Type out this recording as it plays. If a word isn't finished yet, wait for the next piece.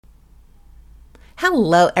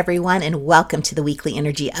Hello, everyone, and welcome to the weekly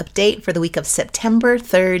energy update for the week of September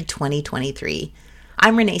 3rd, 2023.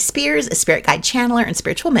 I'm Renee Spears, a spirit guide channeler and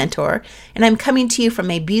spiritual mentor, and I'm coming to you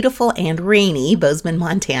from a beautiful and rainy Bozeman,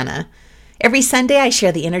 Montana. Every Sunday, I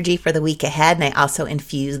share the energy for the week ahead, and I also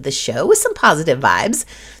infuse the show with some positive vibes,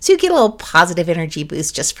 so you get a little positive energy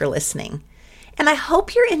boost just for listening. And I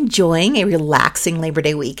hope you're enjoying a relaxing Labor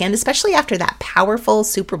Day weekend, especially after that powerful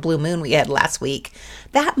super blue moon we had last week.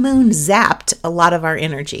 That moon zapped a lot of our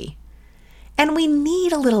energy. And we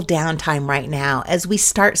need a little downtime right now as we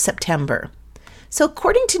start September. So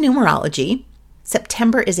according to Numerology,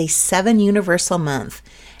 September is a 7 universal month.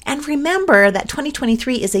 And remember that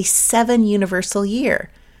 2023 is a 7 universal year.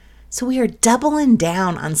 So we are doubling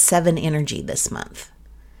down on 7 energy this month.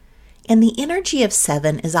 And the energy of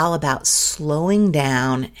 7 is all about slowing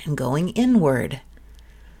down and going inward.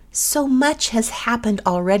 So much has happened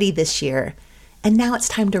already this year, and now it's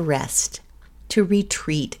time to rest, to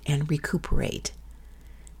retreat and recuperate.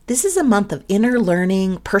 This is a month of inner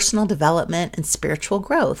learning, personal development, and spiritual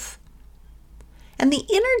growth. And the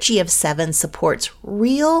energy of 7 supports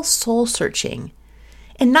real soul searching,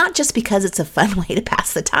 and not just because it's a fun way to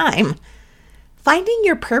pass the time. Finding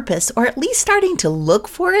your purpose, or at least starting to look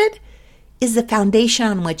for it, is the foundation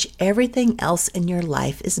on which everything else in your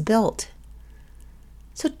life is built.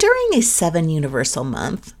 So during a 7 universal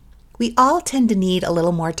month, we all tend to need a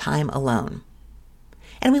little more time alone.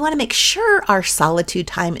 And we want to make sure our solitude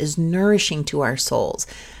time is nourishing to our souls.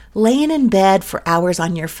 Laying in bed for hours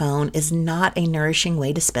on your phone is not a nourishing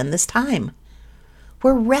way to spend this time.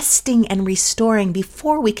 We're resting and restoring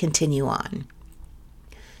before we continue on.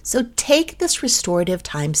 So take this restorative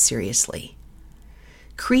time seriously.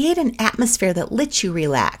 Create an atmosphere that lets you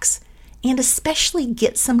relax, and especially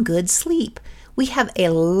get some good sleep. We have a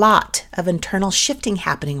lot of internal shifting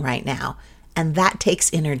happening right now, and that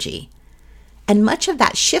takes energy. And much of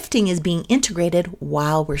that shifting is being integrated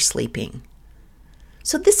while we're sleeping.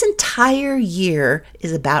 So this entire year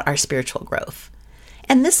is about our spiritual growth,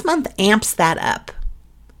 and this month amps that up.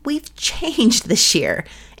 We've changed this year,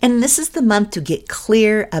 and this is the month to get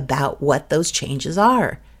clear about what those changes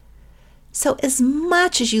are. So as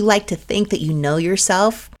much as you like to think that you know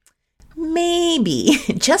yourself, maybe,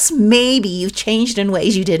 just maybe, you've changed in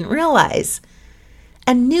ways you didn't realize.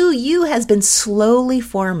 A new you has been slowly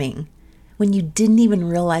forming when you didn't even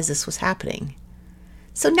realize this was happening.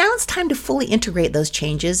 So now it's time to fully integrate those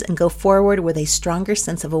changes and go forward with a stronger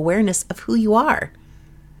sense of awareness of who you are.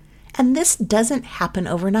 And this doesn't happen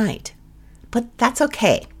overnight. But that's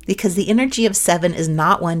okay, because the energy of 7 is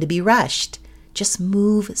not one to be rushed. Just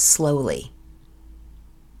move slowly.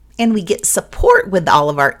 And we get support with all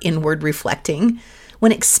of our inward reflecting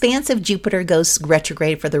when expansive Jupiter goes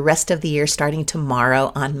retrograde for the rest of the year starting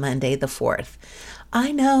tomorrow on Monday the 4th.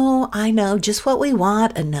 I know, just what we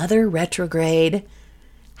want, another retrograde.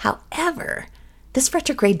 However, this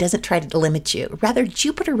retrograde doesn't try to limit you. Rather,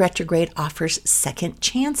 Jupiter retrograde offers second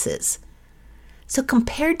chances. So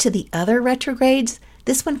compared to the other retrogrades,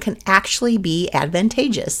 this one can actually be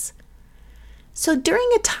advantageous. So during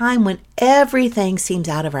a time when everything seems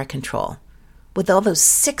out of our control, with all those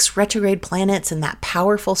 6 retrograde planets and that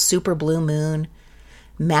powerful super blue moon,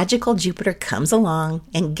 magical Jupiter comes along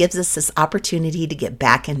and gives us this opportunity to get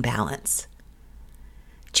back in balance.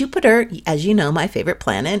 Jupiter, as you know, my favorite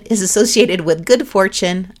planet, is associated with good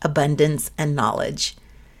fortune, abundance, and knowledge.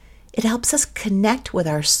 It helps us connect with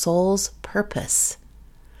our soul's purpose.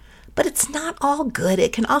 But it's not all good.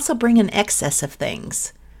 It can also bring an excess of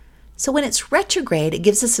things. So when it's retrograde, it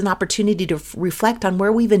gives us an opportunity to reflect on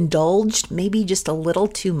where we've indulged maybe just a little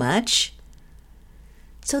too much.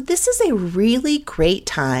 So this is a really great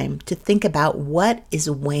time to think about what is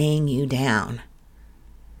weighing you down.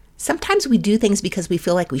 Sometimes we do things because we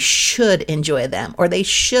feel like we should enjoy them or they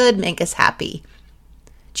should make us happy.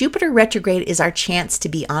 Jupiter retrograde is our chance to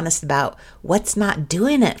be honest about what's not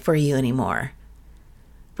doing it for you anymore.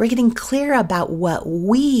 We're getting clear about what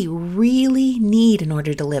we really need in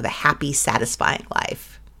order to live a happy, satisfying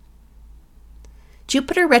life.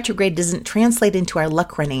 Jupiter retrograde doesn't translate into our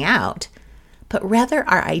luck running out, but rather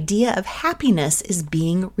our idea of happiness is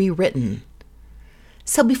being rewritten.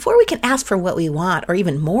 So before we can ask for what we want or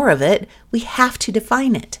even more of it, we have to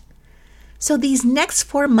define it. So these next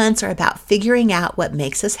 4 months are about figuring out what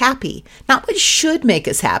makes us happy. Not what should make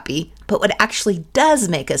us happy, but what actually does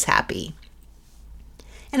make us happy.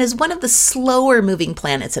 And as one of the slower moving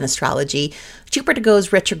planets in astrology, Jupiter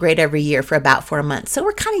goes retrograde every year for about 4 months. So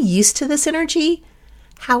we're kind of used to this energy.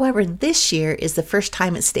 However, this year is the first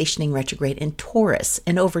time it's stationing retrograde in Taurus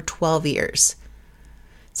in over 12 years.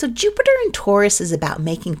 So Jupiter in Taurus is about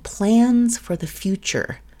making plans for the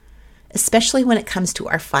future, especially when it comes to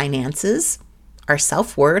our finances, our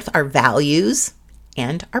self-worth, our values,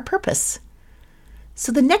 and our purpose.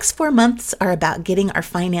 So the next 4 months are about getting our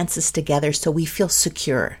finances together so we feel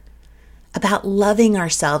secure, about loving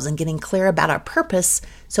ourselves and getting clear about our purpose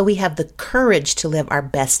so we have the courage to live our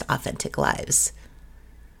best authentic lives.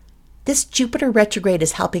 This Jupiter retrograde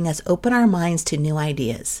is helping us open our minds to new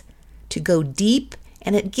ideas, to go deep,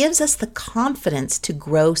 and it gives us the confidence to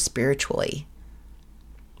grow spiritually.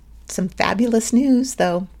 Some fabulous news,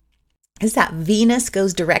 though, is that Venus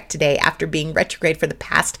goes direct today after being retrograde for the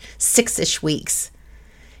past 6-ish weeks.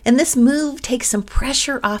 And this move takes some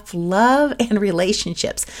pressure off love and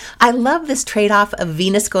relationships. I love this trade-off of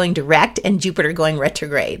Venus going direct and Jupiter going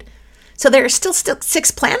retrograde. So there are still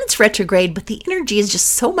 6 planets retrograde, but the energy is just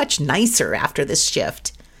so much nicer after this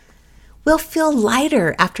shift. We'll feel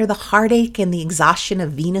lighter after the heartache and the exhaustion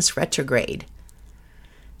of Venus retrograde.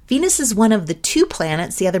 Venus is one of the 2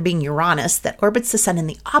 planets, the other being Uranus, that orbits the sun in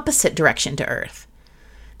the opposite direction to Earth.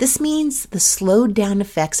 This means the slowed down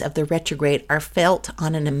effects of the retrograde are felt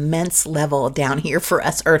on an immense level down here for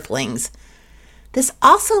us Earthlings. This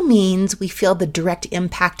also means we feel the direct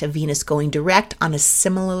impact of Venus going direct on a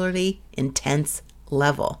similarly intense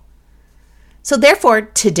level. So therefore,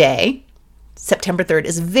 today, September 3rd,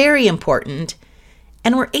 is very important,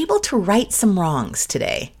 and we're able to right some wrongs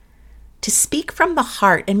today, to speak from the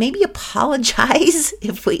heart and maybe apologize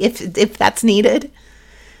if that's needed.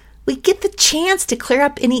 We get the chance to clear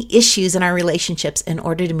up any issues in our relationships in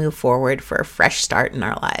order to move forward for a fresh start in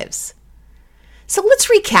our lives. So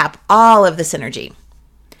let's recap all of this energy.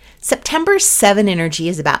 September 7 energy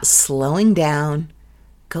is about slowing down,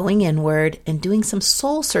 going inward, and doing some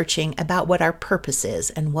soul searching about what our purpose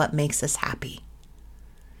is and what makes us happy.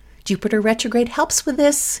 Jupiter retrograde helps with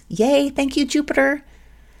this. Yay, thank you, Jupiter.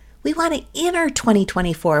 We want to enter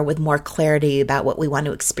 2024 with more clarity about what we want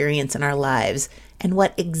to experience in our lives and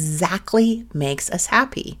what exactly makes us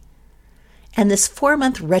happy. And this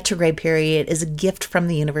 4-month retrograde period is a gift from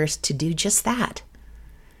the universe to do just that.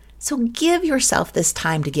 So give yourself this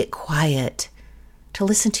time to get quiet, to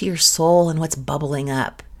listen to your soul and what's bubbling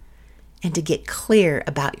up, and to get clear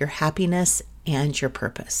about your happiness and your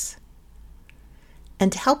purpose.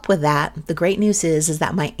 And to help with that, the great news is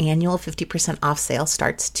that my annual 50% off sale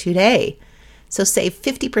starts today. So save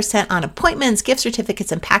 50% on appointments, gift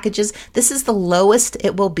certificates, and packages. This is the lowest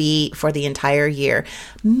it will be for the entire year.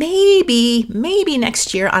 Maybe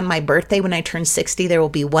next year on my birthday when I turn 60, there will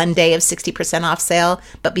be 1 day of 60% off sale.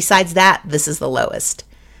 But besides that, this is the lowest.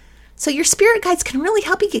 So your spirit guides can really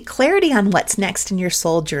help you get clarity on what's next in your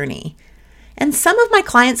soul journey. And some of my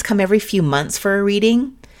clients come every few months for a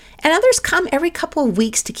reading, and others come every couple of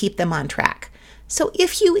weeks to keep them on track. So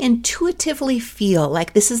if you intuitively feel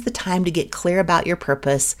like this is the time to get clear about your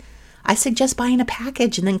purpose, I suggest buying a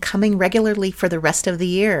package and then coming regularly for the rest of the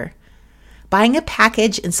year. Buying a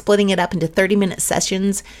package and splitting it up into 30-minute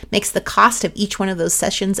sessions makes the cost of each one of those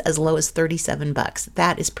sessions as low as $37.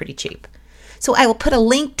 That is pretty cheap. So I will put a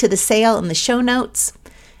link to the sale in the show notes.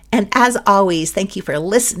 And as always, thank you for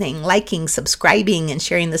listening, liking, subscribing, and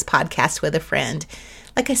sharing this podcast with a friend.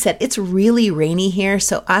 Like I said, it's really rainy here,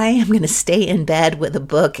 so I am going to stay in bed with a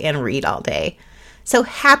book and read all day. So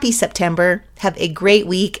happy September. Have a great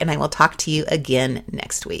week, and I will talk to you again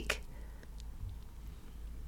next week.